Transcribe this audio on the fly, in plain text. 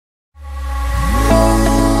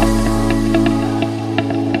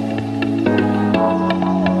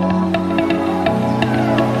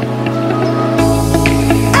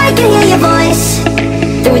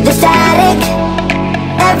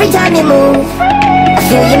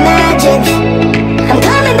feel your magic. I'm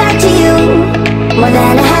coming back to you, more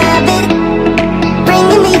than a habit,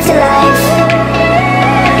 bringing me to life.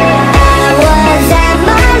 I was at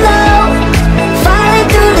my low, falling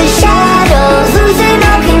through the shadows, losing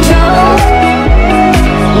all control.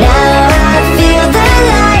 Now I feel the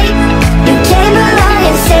light, you came along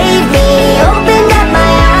and saved me, opened up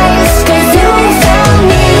my eyes. 'Cause you found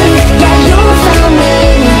me, yeah, you found me.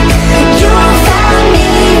 You found me,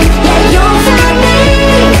 yeah, you found me.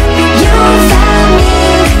 You found me,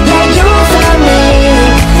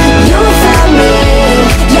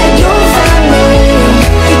 yeah, you found me.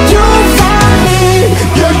 You found me,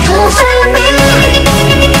 yeah, you found me.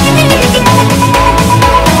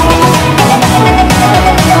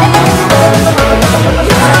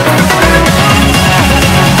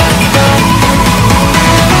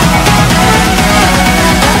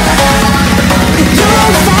 You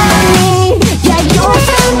found me, yeah, you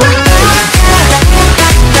found me.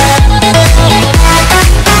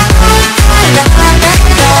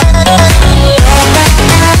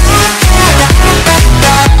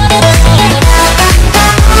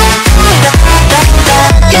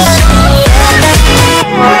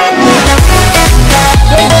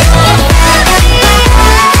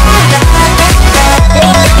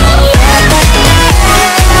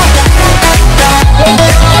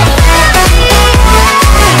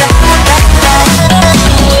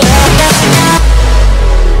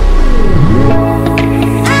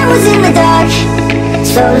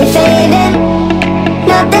 Slowly fading,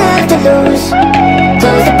 nothing left to lose.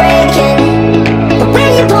 Close are breaking, but when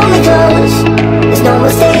you pull me close, there's no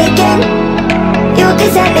mistaking, you can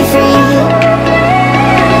set me free.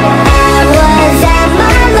 I was at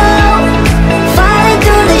my low, falling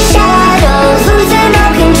through the shadows, losing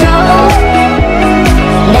all control.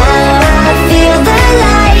 Now I feel the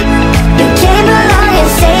light, you came along and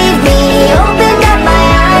saved me, opened up my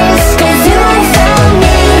eyes. 'Cause you found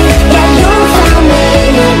me, yeah, you found me.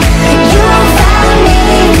 You found me,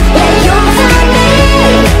 yeah, you found me.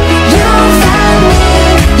 You found me,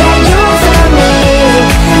 yeah, you found me.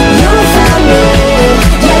 You found me,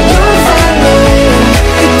 yeah, you found me. You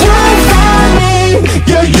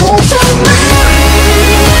found me,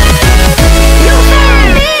 yeah, you found me. You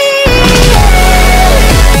found me,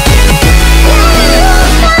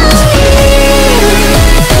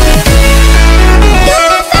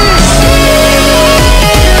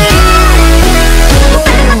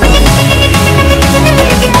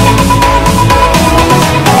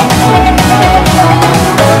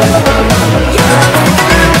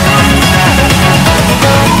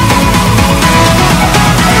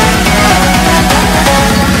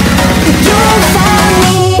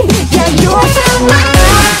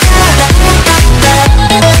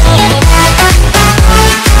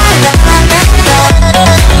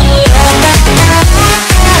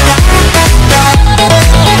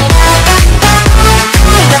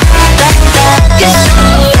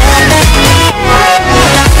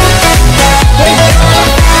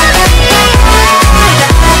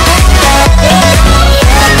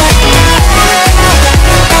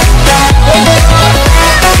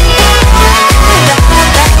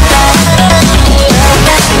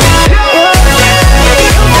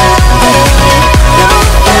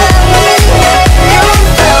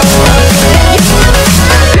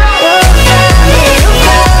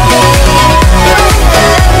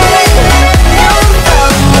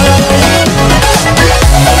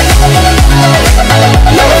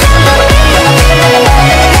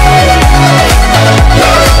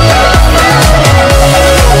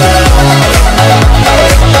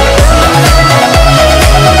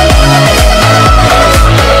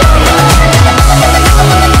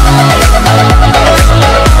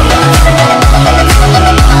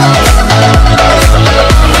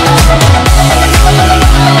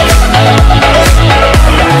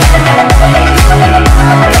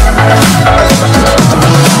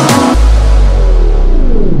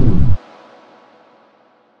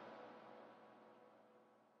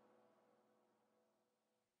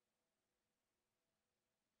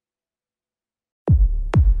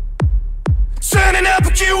 Turning up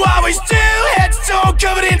like you always do, head to toe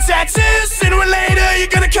covered in tattoos. Sooner or later you're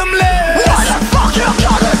gonna come loose. What the fuck you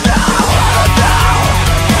gonna do?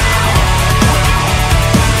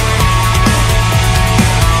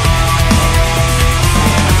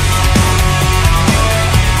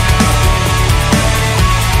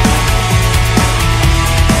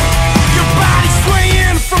 Your body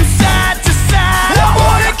swaying from side to side. I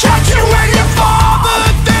wanna catch you when you fall,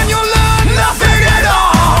 but then you'll learn nothing at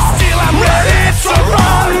all. Still I'm ready to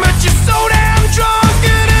run, but you're so damn drunk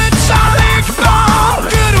in a atomic bomb.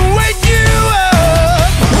 Gonna wake you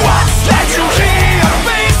up. What's that?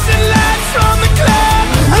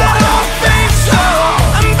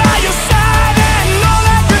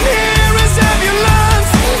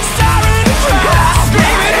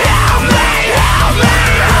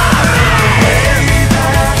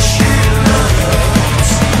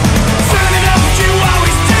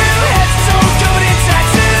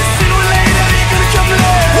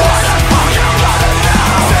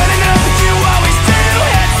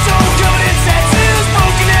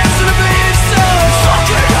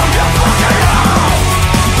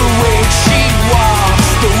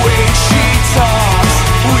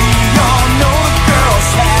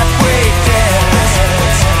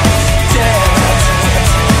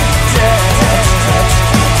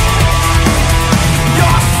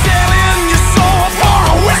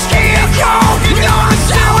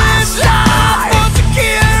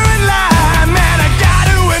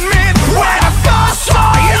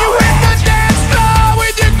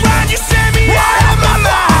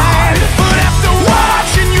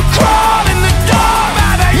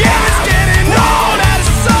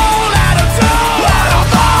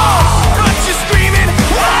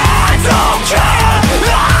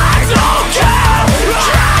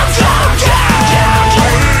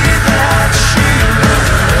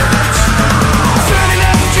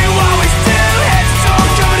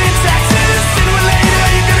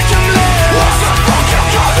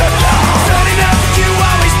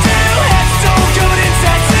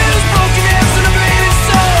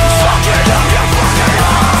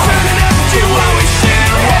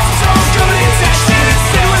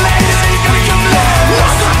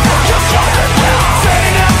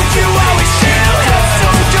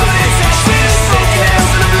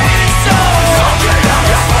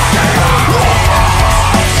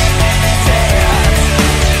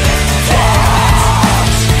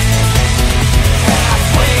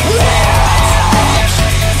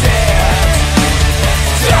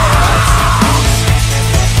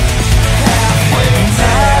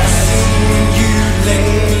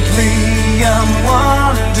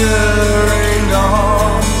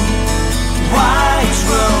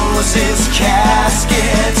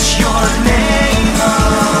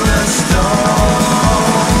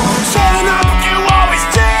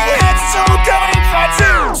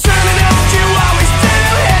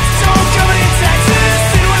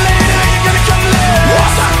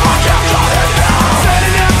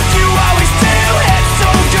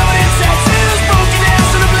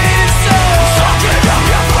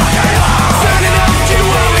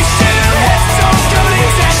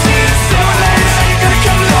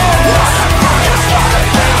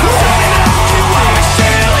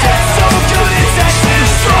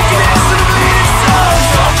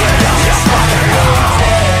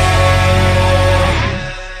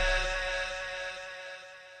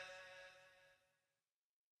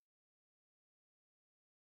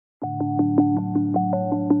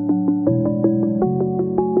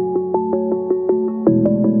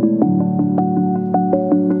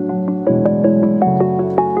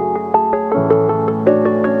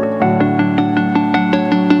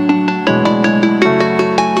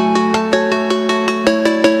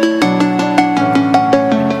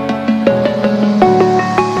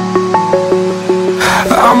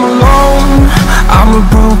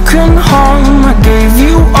 broken home. I gave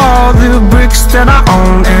you all the bricks that I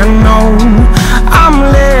own and know.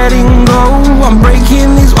 I'm letting go, I'm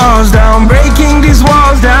breaking these walls down, breaking these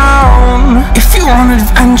walls down. If you want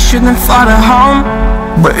adventure, then fly to home.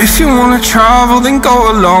 But if you wanna travel, then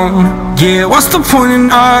go alone. Yeah, what's the point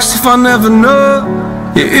in us if I never know?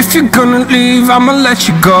 Yeah, if you're gonna leave, I'ma let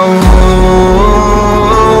you go.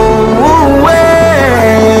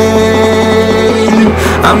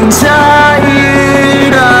 I'm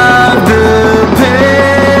tired of the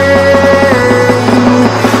pain.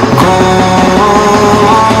 Go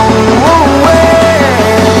away.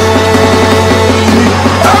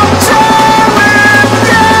 I'm tired of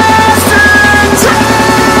yesterday.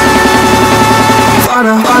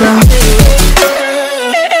 Harder, harder.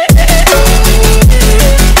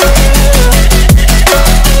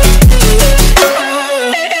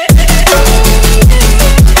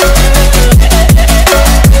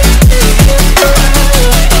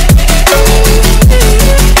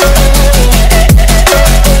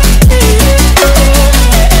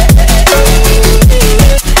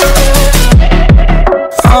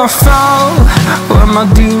 I fell where my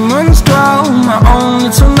demons dwell. My own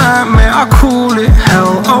little nightmare, I call it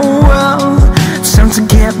hell. Oh well, it's time to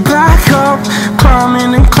get back up,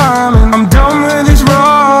 climbing and climbing. I'm done with this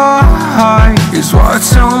ride, is what I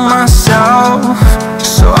tell myself,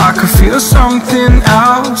 so I could feel something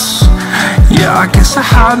else. Yeah, I guess I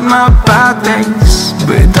had my bad days,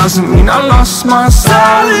 but it doesn't mean I lost my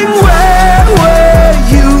style. Darling, where were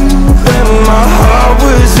you when my heart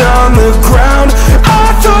was on the ground?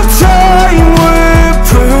 I thought time would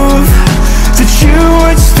prove that you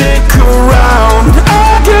would stick around.